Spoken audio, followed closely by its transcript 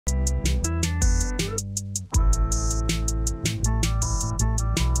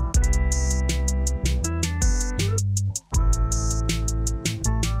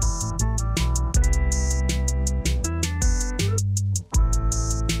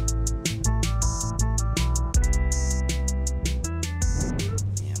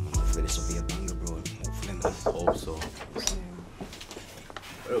Let's hope so.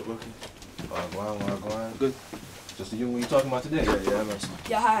 Go on. Good. Just the young one you talking about today? Yeah, man.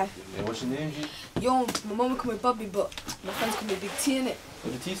 Yeah, hi. Yeah, what's your name, G? Yo, my mom call me Bobby, but my friends call me Big T, innit?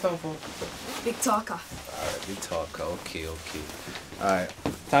 What the T stand for? Big Talker. Alright, big talker. Okay. Alright,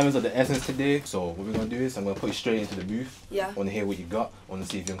 time is of the essence today, so what we're gonna do is I'm gonna put you straight into the booth. Yeah. I wanna hear what you got. I wanna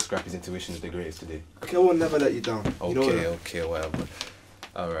see if young Scrappy's intuition is the greatest today. Okay, I will never let you down. Okay, whatever.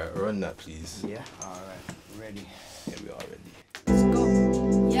 Alright, run that, please. Yeah. Alright, ready. Yeah, we are ready. Let's go.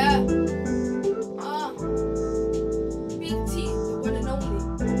 Yeah. Big T, the one and only.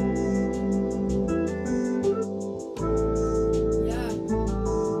 Yeah.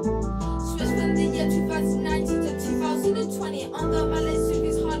 Switch from the year 2019 to 2020. Under my list with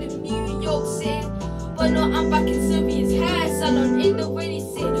his heart in New York City. But no, I'm back in Sylvia's hair salon in the rainy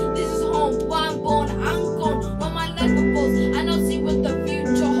city. This is home, where I'm born, I'm gone. When my life unfolds, and I'll see what the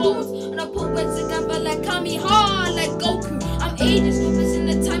future holds. And I put words together like Kami hard, like Goku. I'm ages, missing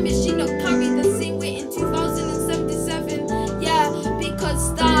the time machine, not carry the same weight in 2077. Yeah,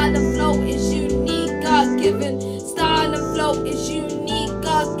 because style and flow is unique, God given. Style and flow is unique,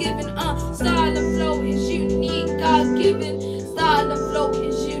 God given. Style and flow is unique, God given. Style and flow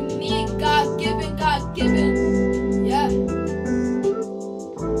is unique, God given, God given. Yeah.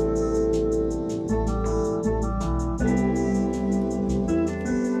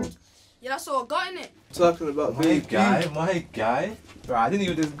 Yeah, that's all I got in it. Talking about My guy. Bro, I didn't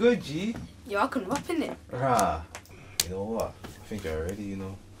even this good, G. Yo, I can rap in it. Rah. You know what? I think you're ready, you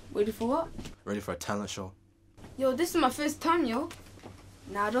know. Ready for what? Ready for a talent show? Yo, this is my first time, yo.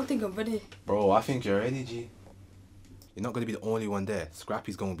 Nah, I don't think I'm ready. Bro, I think you're ready, G. You're not going to be the only one there.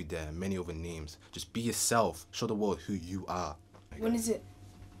 Scrappy's going to be there, many other names. Just be yourself. Show the world who you are. When is it?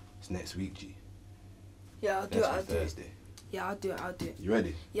 It's next week, G. Yeah, I'll do it, I'll do it. Thursday. Yeah, I'll do it. You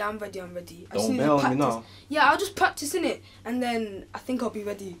ready? Yeah, I'm ready. I just Don't need to bail on me practice. now. Yeah, I'll just practice in it, and then I think I'll be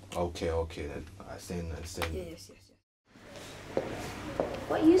ready. Okay then. Alright, stay in. Yeah, yes.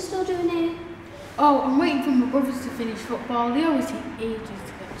 What are you still doing here? Oh, I'm waiting for my brothers to finish football. They always take ages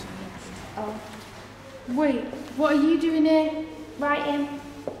to get changed. Oh, Wait, what are you doing here? writing.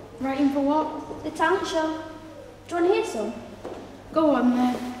 Writing for what? The talent show. Do you want to hear some? Go on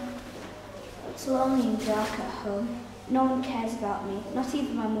then. It's lonely and dark at home. No one cares about me, not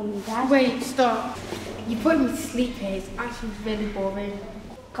even my mum and dad. Wait, stop. You're putting me to sleep here. It's actually really boring.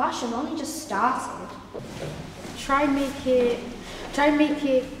 Gosh, I've only just started. Try and make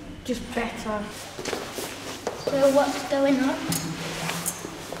it just better. So what's going on?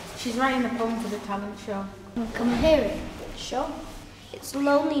 She's writing a poem for the talent show. Come and hear it. Sure. It's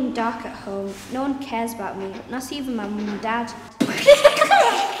lonely and dark at home. No one cares about me, not even my mum and dad.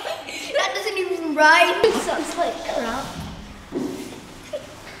 That doesn't even rhyme. It sounds like crap.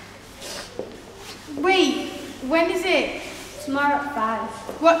 Wait, when is it? Tomorrow at 5.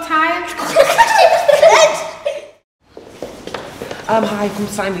 What time? Hi, come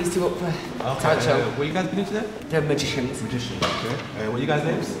sign these two up for talent show. What you guys been doing today? They're magicians. Magician, okay. What are you guys'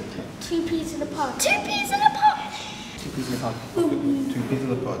 names? 2 peas in a pod. 2 peas in a pod! 2 peas in a pod. 2 peas in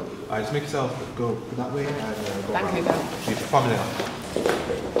the pod. Alright, just make yourself go that way and go Thank you, around. Keep it family now.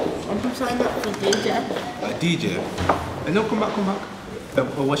 I'm signed up for DJ. DJ? And no, come back.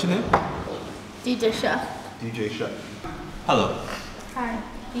 What's your name? DJ Chef. DJ Chef. Hello. Hi,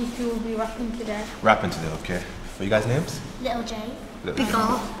 these two will be rapping today. Rapping today, okay. What are you guys' names? Little J. Big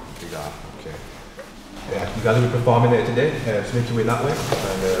R, okay. Yeah, you guys will be performing there today. Just make your way that way,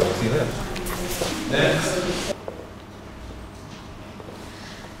 and we'll see you there. Next.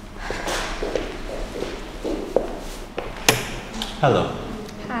 Hello.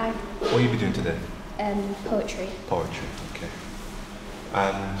 Hi. What will you be doing today? Poetry. Poetry, okay.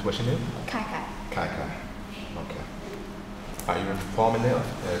 And what's your name? Kai Kai. Kai. Okay. Are you performing there?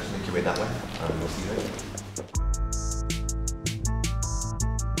 Just make your way that way, and we'll see you there.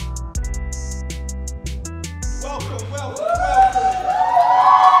 Welcome.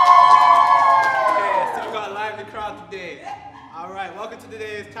 Okay, so we got a lively crowd today. Alright, welcome to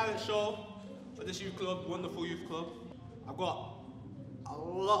today's talent show for this youth club, wonderful youth club. I've got a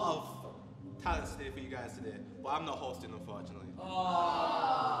lot of talents today for you guys today, but I'm not hosting, unfortunately.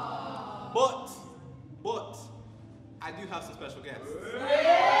 But I do have some special guests.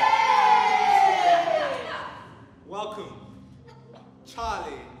 Welcome,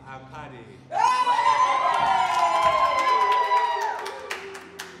 Charlie and Paddy.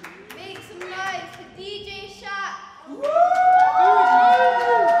 Make some noise for DJ Shot.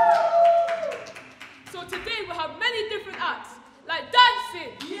 So today we have many different acts, like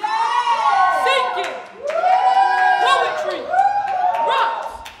dancing, singing, poetry,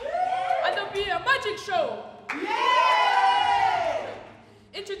 rap, and there'll be a magic show.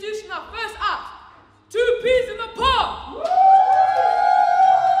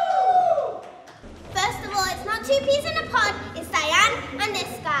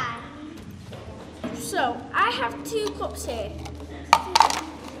 cups here.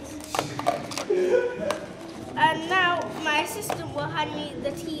 And now my assistant will hand me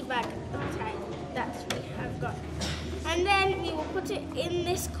the tea bag that we have got. And then we will put it in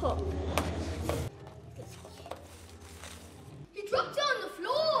this cup. He dropped it on the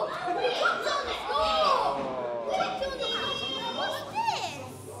floor! He dropped it on the floor! He dropped it on the floor! What's this?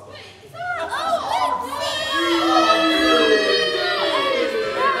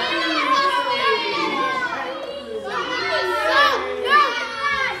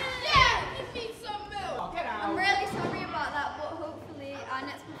 I'm really sorry about that, but hopefully our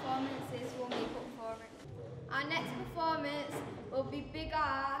next performances will make up for it. Our next performance will be Big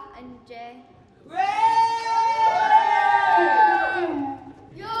R and J.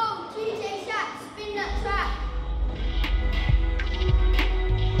 Yo, DJ Shaq, spin that track.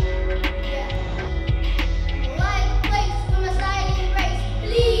 Yeah. Light the place from a silent race.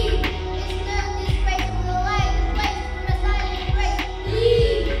 Believe it's no disgrace. I'm gonna light the place from a silent race.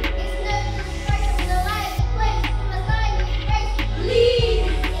 Believe it's no disgrace. I'm gonna light the place from a silent race. Believe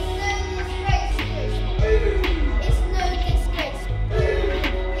it's no disgrace. It's no disgrace.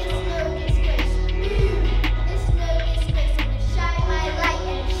 It's no disgrace. It's no disgrace. I'm gonna shine my light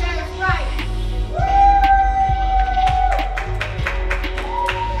and it shines bright.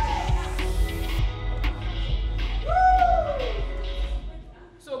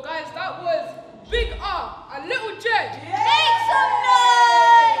 So guys, that was Big R and Little J. Make some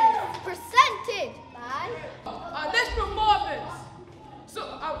noise! Presented by Our next performance. So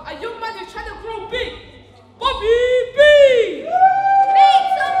a young man is trying to grow big. Bobby B. Make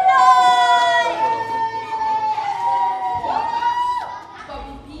some noise!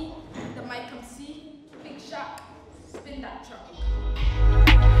 Bobby B. The mic come see. Big Shaq. Spin that track.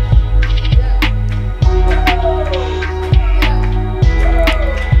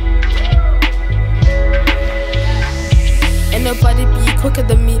 Ain't nobody be quicker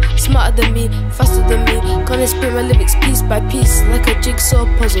than me, smarter than me, faster than me. Gonna spin my lyrics piece by piece like a jigsaw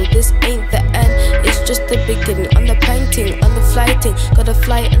puzzle. This ain't the end, it's just the beginning. On the painting, on the flighting, gotta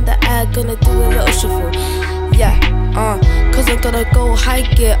fly in the air, gonna do a little shuffle. Yeah, cause I gotta go high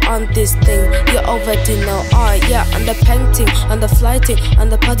gear on this thing. You already know, yeah, on the painting, on the flighting, on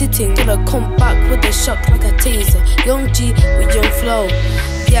the party thing. Gonna come back with a shock like a taser. Young G with young flow.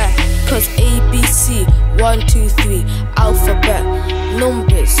 Yeah, cause ABC, 1, 2, 3, alphabet,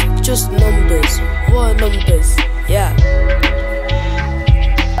 numbers, just numbers, what numbers, yeah.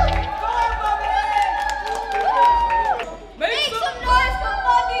 Make some Noise for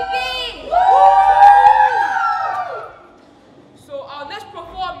Bobby B! So our next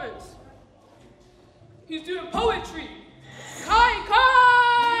performance, he's doing poetry. Kai Kai!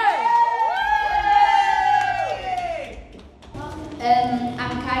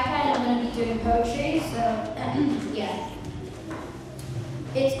 I'm Kai Kai and I'm going to be doing poetry, so yeah.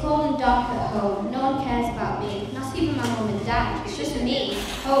 It's cold and dark at home, no one cares about me, not even my mum and dad, it's just me,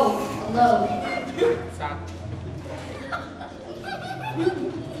 home, alone.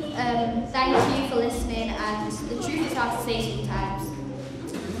 Thank you for listening, and the truth is hard to say sometimes.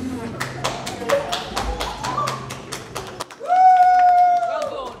 Well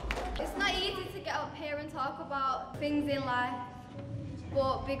done. It's not easy to get up here and talk about things in life,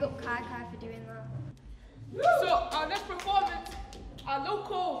 but big up Kai Kai for doing that. So our next performance, our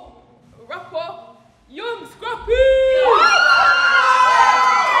local rapper, Young Scrappy!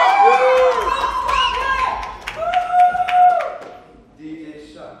 DJ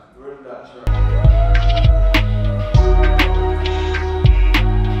Shaq, run that track.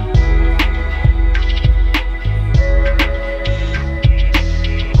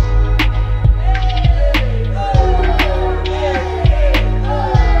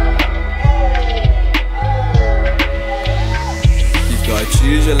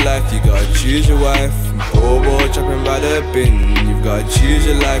 Choose your life, you gotta choose your wife. Bobo chopping by the bin. You've gotta choose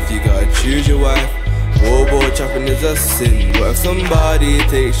your life, you gotta choose your wife. Bobo chopping is a sin. What if somebody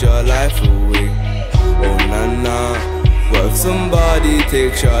takes your life away? Oh na na. What if somebody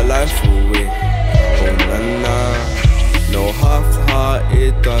takes your life away? Oh na na. No half the heart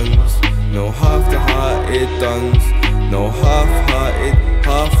it dons. No half the heart it dons. No half-hearted,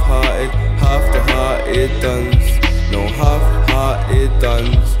 half-hearted, half the heart it dons. No half-hearted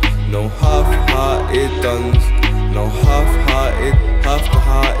dons. No half-hearted dons. No half-hearted,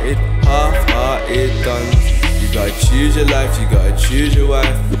 half-hearted, half-hearted dons. You gotta choose your life, you gotta choose your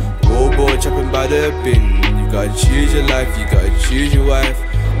wife. Bobo chopping by the bin. You gotta choose your life, you gotta choose your wife.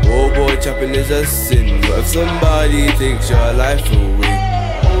 Bobo chopping is a sin. What if somebody takes your life away?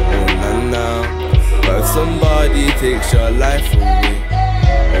 Oh na na. What if somebody takes your life away?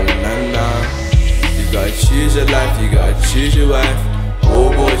 Oh na na. You gotta choose choose your life, you gotta choose your wife. Oh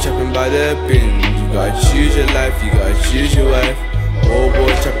boy, chopping by the bin. You gotta choose your life, you gotta choose your wife. Oh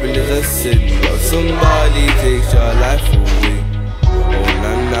boy, chopping is a sin. But somebody takes your life away. Oh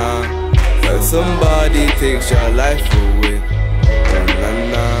na na. But somebody takes your life away. Oh na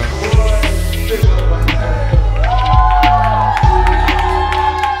na.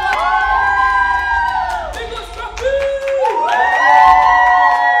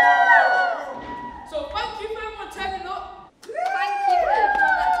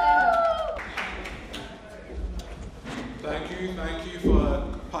 Thank you for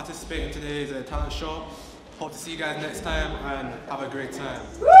participating in today's talent show. Hope to see you guys next time and have a great time.